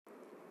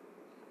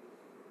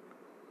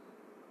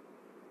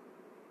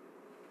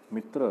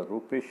ಮಿತ್ರ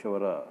ರೂಪೇಶ್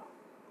ಅವರ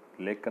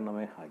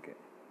ಲೇಖನವೇ ಹಾಗೆ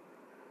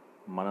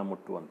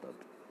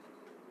ಮನಮುಟ್ಟುವಂಥದ್ದು.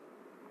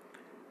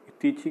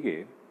 ಇತ್ತೀಚೆಗೆ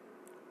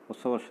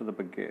ಹೊಸ ವರ್ಷದ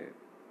ಬಗ್ಗೆ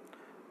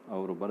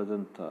ಅವರು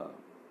ಬರೆದಂಥ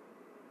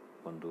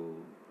ಒಂದು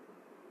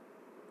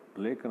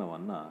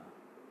ಲೇಖನವನ್ನು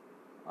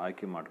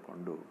ಆಯ್ಕೆ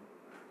ಮಾಡಿಕೊಂಡು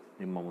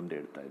ನಿಮ್ಮ ಮುಂದೆ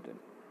ಇಡ್ತಾ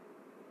ಇದ್ದೇನೆ.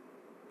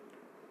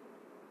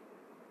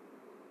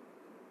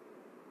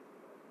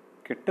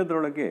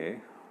 ಕೆಟ್ಟದರೊಳಗೆ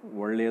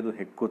ಒಳ್ಳೆಯದು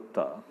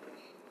ಹೆಕ್ಕುತ್ತಾ,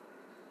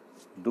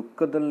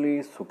 ದುಃಖದಲ್ಲಿ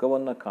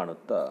ಸುಖವನ್ನು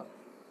ಕಾಣುತ್ತಾ,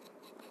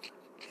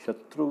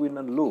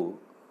 ಶತ್ರುವಿನಲ್ಲೂ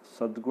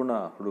ಸದ್ಗುಣ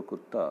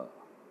ಹುಡುಕುತ್ತಾ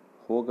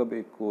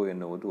ಹೋಗಬೇಕು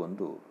ಎನ್ನುವುದು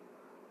ಒಂದು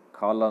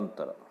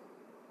ಕಾಲಾಂತರ,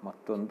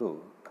 ಮತ್ತೊಂದು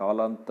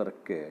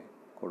ಕಾಲಾಂತರಕ್ಕೆ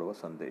ಕೊಡುವ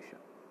ಸಂದೇಶ.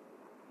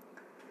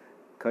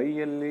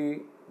 ಕೈಯಲ್ಲಿ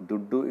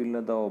ದುಡ್ಡು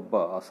ಇಲ್ಲದ ಒಬ್ಬ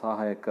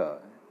ಅಸಹಾಯಕ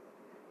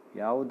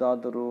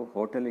ಯಾವುದಾದರೂ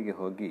ಹೋಟೆಲಿಗೆ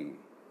ಹೋಗಿ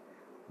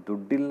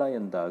ದುಡ್ಡಿಲ್ಲ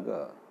ಎಂದಾಗ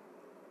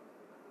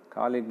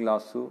ಖಾಲಿ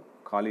ಗ್ಲಾಸು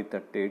ಖಾಲಿ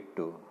ತಟ್ಟೆ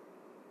ಇಟ್ಟು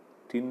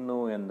ತಿನ್ನು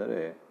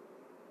ಎಂದರೆ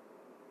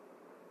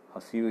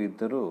ಹಸಿವು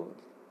ಇದ್ದರೂ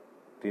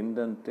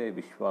ತಿಂದಂತೆ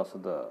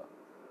ವಿಶ್ವಾಸದ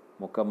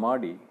ಮುಖ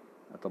ಮಾಡಿ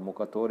ಅಥವಾ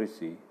ಮುಖ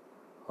ತೋರಿಸಿ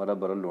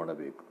ಹೊರಬರಲು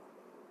ನೋಡಬೇಕು.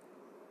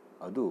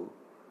 ಅದು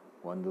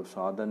ಒಂದು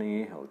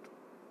ಸಾಧನೆಯೇ ಹೌದು.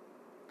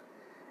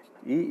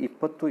 ಈ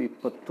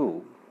 2020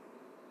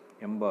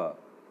 ಎಂಬ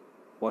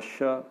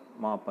ವರ್ಷ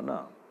ಮಾಪನ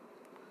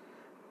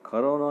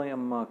ಕರೋನಾ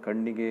ಎಂಬ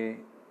ಕಣ್ಣಿಗೆ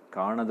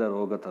ಕಾಣದ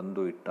ರೋಗ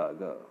ತಂದು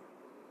ಇಟ್ಟಾಗ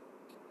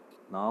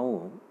ನಾವು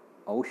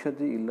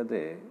ಔಷಧಿ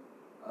ಇಲ್ಲದೆ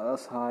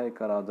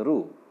ಅಸಹಾಯಕರಾದರೂ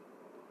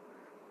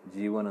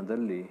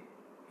ಜೀವನದಲ್ಲಿ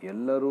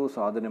ಎಲ್ಲರೂ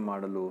ಸಾಧನೆ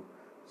ಮಾಡಲು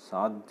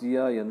ಸಾಧ್ಯ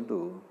ಎಂದು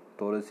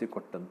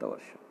ತೋರಿಸಿಕೊಟ್ಟಂಥ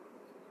ವರ್ಷ.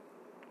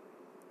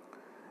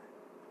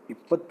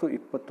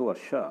 2020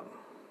 ವರ್ಷ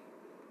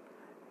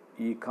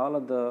ಈ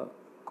ಕಾಲದ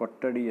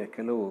ಕೊಠಡಿಯ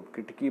ಕೆಲವು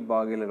ಕಿಟಕಿ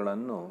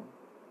ಬಾಗಿಲುಗಳನ್ನು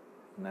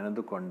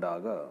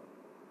ನೆನೆದುಕೊಂಡಾಗ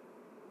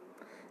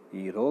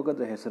ಈ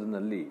ರೋಗದ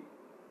ಹೆಸರಿನಲ್ಲಿ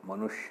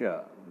ಮನುಷ್ಯ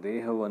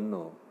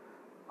ದೇಹವನ್ನು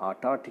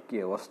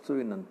ಆಟಾಟಿಕೆಯ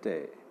ವಸ್ತುವಿನಂತೆ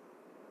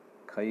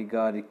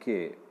ಕೈಗಾರಿಕೆ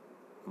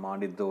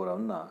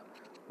ಮಾಡಿದ್ದವರನ್ನು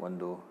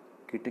ಒಂದು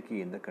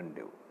ಕಿಟಕಿಯಿಂದ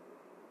ಕಂಡೆವು.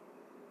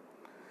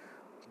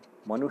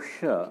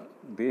 ಮನುಷ್ಯ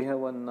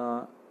ದೇಹವನ್ನು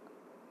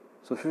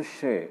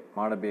ಶುಶ್ರೂಷೆ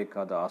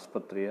ಮಾಡಬೇಕಾದ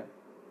ಆಸ್ಪತ್ರೆಯ,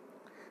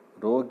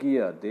 ರೋಗಿಯ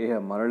ದೇಹ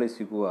ಮರಳಿ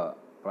ಸಿಗುವ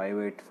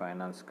ಪ್ರೈವೇಟ್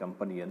ಫೈನಾನ್ಸ್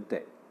ಕಂಪನಿಯಂತೆ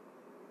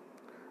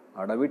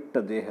ಅಡವಿಟ್ಟ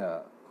ದೇಹ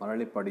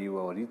ಮರಳಿ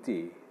ಪಡೆಯುವ ರೀತಿ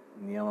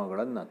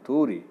ನಿಯಮಗಳನ್ನು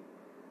ತೂರಿ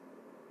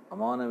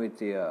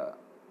ಅಮಾನವೀಯತೆಯ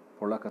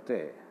ಪುಳಕತೆ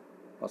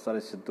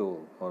ಪಸರಿಸಿದ್ದು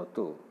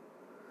ಹೊರತು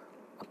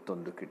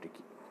ಮತ್ತೊಂದು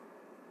ಕಿಟಕಿ.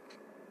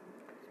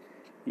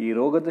 ಈ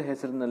ರೋಗದ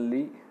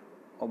ಹೆಸರಿನಲ್ಲಿ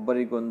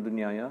ಒಬ್ಬರಿಗೊಂದು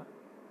ನ್ಯಾಯ,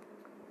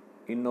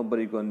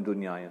 ಇನ್ನೊಬ್ಬರಿಗೊಂದು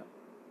ನ್ಯಾಯ.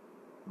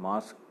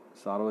 ಮಾಸ್ಕ್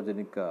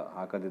ಸಾರ್ವಜನಿಕ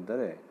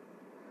ಹಾಕದಿದ್ದರೆ,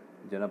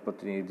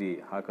 ಜನಪ್ರತಿನಿಧಿ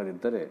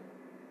ಹಾಕದಿದ್ದರೆ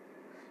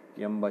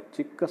ಎಂಬ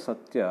ಚಿಕ್ಕ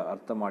ಸತ್ಯ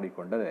ಅರ್ಥ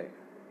ಮಾಡಿಕೊಂಡರೆ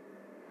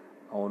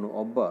ಅವನು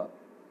ಒಬ್ಬ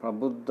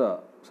ಪ್ರಬುದ್ಧ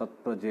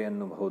ಸತ್ಪ್ರಜೆ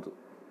ಎನ್ನಬಹುದು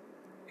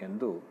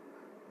ಎಂದು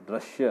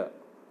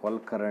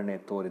ದೃಶ್ಯವಲ್ಕರಣೆ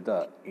ತೋರಿದ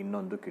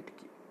ಇನ್ನೊಂದು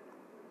ಕಿಟಕಿ.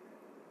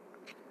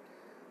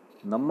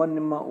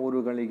 ನಿಮ್ಮ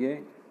ಊರುಗಳಿಗೆ,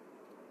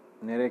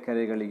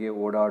 ನೆರೆಕೆರೆಗಳಿಗೆ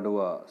ಓಡಾಡುವ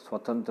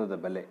ಸ್ವಾತಂತ್ರ್ಯದ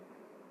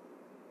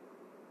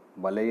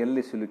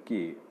ಬಲೆಯಲ್ಲಿ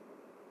ಸಿಲುಕಿ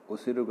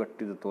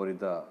ಉಸಿರುಗಟ್ಟಿದ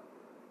ತೋರಿದ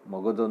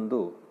ಮಗದೊಂದು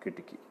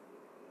ಕಿಟಕಿ.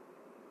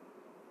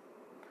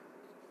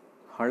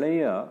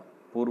 ಹಳೆಯ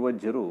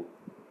ಪೂರ್ವಜರು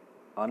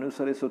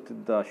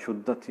ಅನುಸರಿಸುತ್ತಿದ್ದ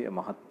ಶುದ್ಧತೆಯ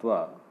ಮಹತ್ವ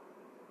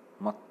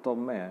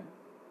ಮತ್ತೊಮ್ಮೆ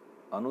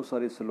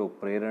ಅನುಸರಿಸಲು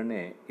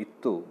ಪ್ರೇರಣೆ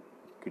ಇತ್ತು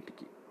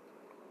ಕಿಟಕಿ.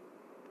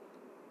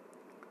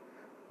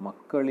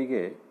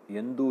 ಮಕ್ಕಳಿಗೆ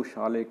ಎಂದೂ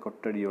ಶಾಲೆ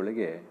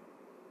ಕೊಠಡಿಯೊಳಗೆ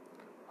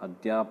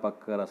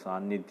ಅಧ್ಯಾಪಕರ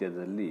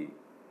ಸಾನ್ನಿಧ್ಯದಲ್ಲಿ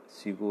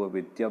ಸಿಗುವ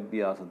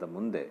ವಿದ್ಯಾಭ್ಯಾಸದ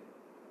ಮುಂದೆ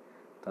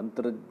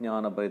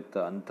ತಂತ್ರಜ್ಞಾನ ಭರಿತ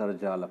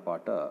ಅಂತರ್ಜಾಲ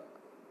ಪಾಠ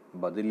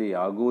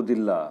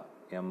ಬದಲಿಯಾಗುವುದಿಲ್ಲ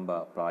ಎಂಬ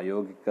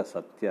ಪ್ರಾಯೋಗಿಕ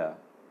ಸತ್ಯ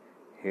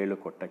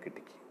ಹೇಳಿಕೊಟ್ಟ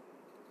ಕಿಟಕಿ.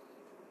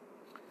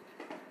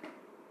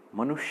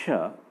 ಮನುಷ್ಯ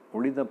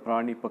ಉಳಿದ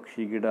ಪ್ರಾಣಿ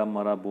ಪಕ್ಷಿ ಗಿಡ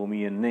ಮರ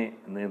ಭೂಮಿಯನ್ನೇ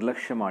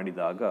ನಿರ್ಲಕ್ಷ್ಯ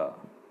ಮಾಡಿದಾಗ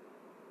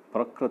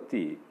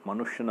ಪ್ರಕೃತಿ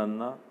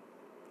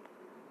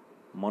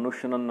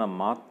ಮನುಷ್ಯನನ್ನು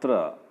ಮಾತ್ರ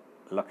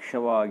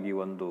ಲಕ್ಷ್ಯವಾಗಿ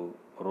ಒಂದು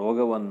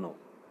ರೋಗವನ್ನು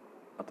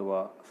ಅಥವಾ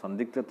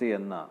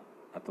ಸಂದಿಗ್ಧತೆಯನ್ನು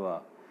ಅಥವಾ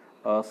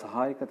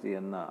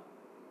ಅಸಹಾಯಕತೆಯನ್ನು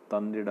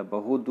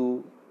ತಂದಿಡಬಹುದು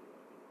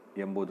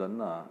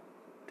ಎಂಬುದನ್ನು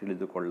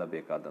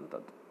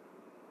ತಿಳಿದುಕೊಳ್ಳಬೇಕಾದಂಥದ್ದು.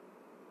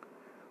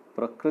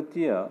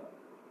 ಪ್ರಕೃತಿಯ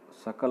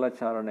ಸಕಲ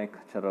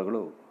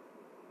ಚಾರಣೆಚರಗಳು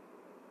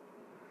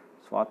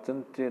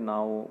ಸ್ವಾತಂತ್ರ್ಯ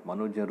ನಾವು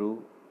ಮನುಜರು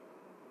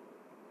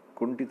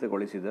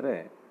ಕುಂಠಿತಗೊಳಿಸಿದರೆ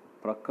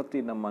ಪ್ರಕೃತಿ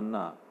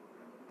ನಮ್ಮನ್ನು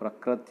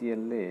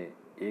ಪ್ರಕೃತಿಯಲ್ಲೇ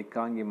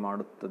ಏಕಾಂಗಿ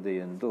ಮಾಡುತ್ತದೆ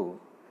ಎಂದು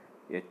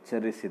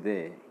ಎಚ್ಚರಿಸಿದೆ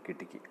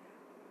ಕಿಟಕಿ.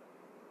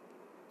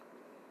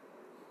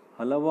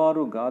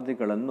 ಹಲವಾರು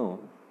ಗಾದೆಗಳನ್ನು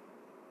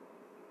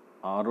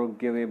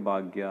ಆರೋಗ್ಯವೇ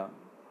ಭಾಗ್ಯ,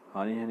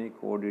 ಹನಿ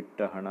ಕೋಡಿಟ್ಟ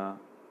ಹಣ,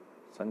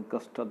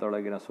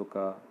 ಸಂಕಷ್ಟದೊಳಗಿನ ಸುಖ,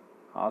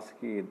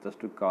 ಹಾಸಿಗೆ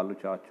ಇದ್ದಷ್ಟು ಕಾಲು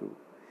ಚಾಚು,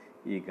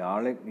 ಈ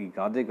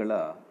ಗಾದೆಗಳ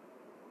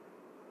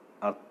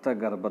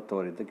ಅರ್ಥಗರ್ಭ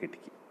ತೋರಿದ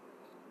ಕಿಟಕಿ.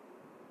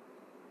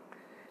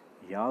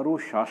 ಯಾರೂ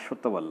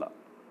ಶಾಶ್ವತವಲ್ಲ.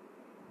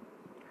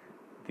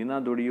 ದಿನ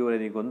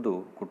ದುಡಿಯುವವನಿಗೊಂದು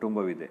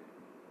ಕುಟುಂಬವಿದೆ.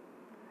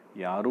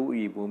 ಯಾರೂ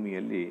ಈ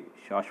ಭೂಮಿಯಲ್ಲಿ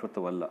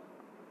ಶಾಶ್ವತವಲ್ಲ.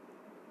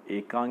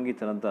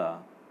 ಏಕಾಂಗಿತನದ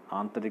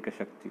ಆಂತರಿಕ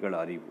ಶಕ್ತಿಗಳ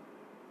ಅರಿವು,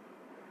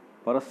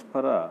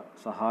 ಪರಸ್ಪರ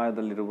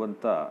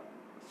ಸಹಾಯದಲ್ಲಿರುವಂಥ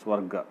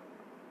ಸ್ವರ್ಗ,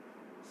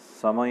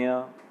 ಸಮಯ,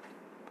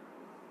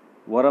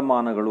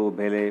 ವರಮಾನಗಳು,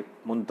 ಬೆಲೆ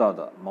ಮುಂತಾದ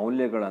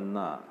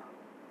ಮೌಲ್ಯಗಳನ್ನು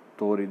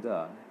ತೋರಿದ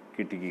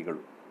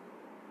ಕಿಟಕಿಗಳು.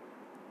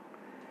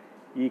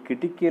 ಈ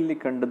ಕಿಟಕಿಯಲ್ಲಿ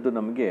ಕಂಡದ್ದು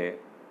ನಮಗೆ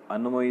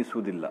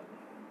ಅನ್ವಯಿಸುವುದಿಲ್ಲ.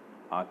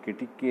 ಆ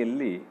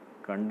ಕಿಟಕಿಯಲ್ಲಿ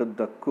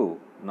ಕಂಡದ್ದಕ್ಕೂ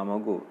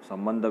ನಮಗೂ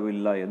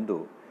ಸಂಬಂಧವಿಲ್ಲ ಎಂದು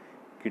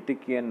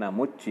ಕಿಟಕಿಯನ್ನು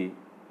ಮುಚ್ಚಿ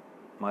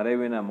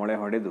ಮರೆವಿನ ಮೊಳೆ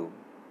ಹೊಡೆದು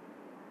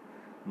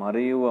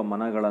ಮರೆಯುವ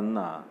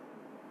ಮನಗಳನ್ನು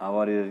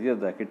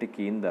ಅವರಿರದ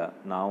ಕಿಟಕಿಯಿಂದ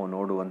ನಾವು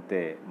ನೋಡುವಂತೆ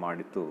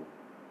ಮಾಡಿತು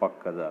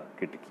ಪಕ್ಕದ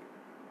ಕಿಟಕಿ.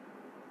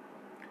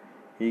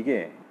 ಹೀಗೆ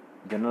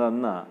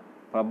ಜನರನ್ನು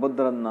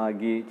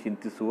ಪ್ರಬುದ್ಧರನ್ನಾಗಿ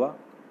ಚಿಂತಿಸುವ,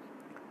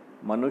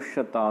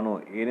 ಮನುಷ್ಯ ತಾನು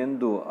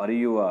ಏನೆಂದು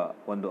ಅರಿಯುವ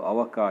ಒಂದು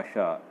ಅವಕಾಶ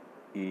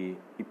ಈ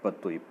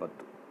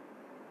 2020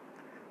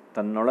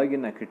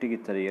 ತನ್ನೊಳಗಿನ ಕಿಟಕಿ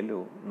ತೆರೆಯಲು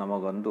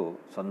ನಮಗೊಂದು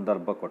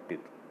ಸಂದರ್ಭ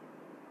ಕೊಟ್ಟಿತು.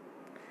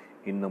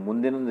 ಇನ್ನು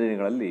ಮುಂದಿನ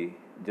ದಿನಗಳಲ್ಲಿ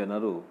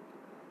ಜನರು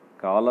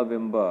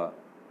ಕಾಲವೆಂಬ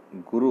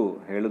ಗುರು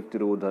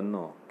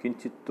ಹೇಳುತ್ತಿರುವುದನ್ನು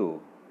ಕಿಂಚಿತ್ತು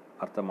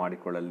ಅರ್ಥ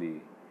ಮಾಡಿಕೊಳ್ಳಲಿ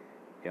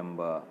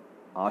ಎಂಬ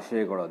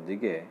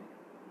ಆಶಯಗಳೊಂದಿಗೆ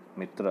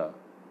ಮಿತ್ರ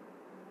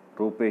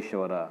ರೂಪೇಶ್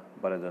ಅವರ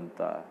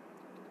ಬರೆದಂಥ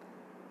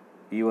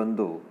ಈ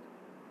ಒಂದು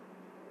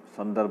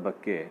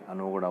ಸಂದರ್ಭಕ್ಕೆ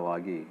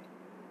ಅನುಗುಣವಾಗಿ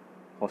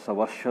ಹೊಸ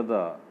ವರ್ಷದ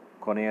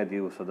ಕೊನೆಯ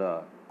ದಿವಸದ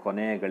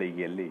ಕೊನೆಯ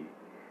ಗಳಿಗೆಯಲ್ಲಿ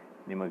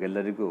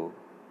ನಿಮಗೆಲ್ಲರಿಗೂ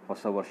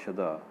ಹೊಸ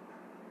ವರ್ಷದ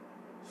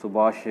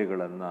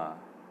ಶುಭಾಶಯಗಳನ್ನು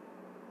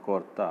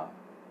ಕೋರ್ತಾ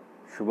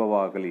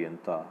ಶುಭವಾಗಲಿ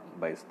ಅಂತ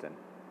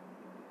ಬಯಸ್ತೇನೆ.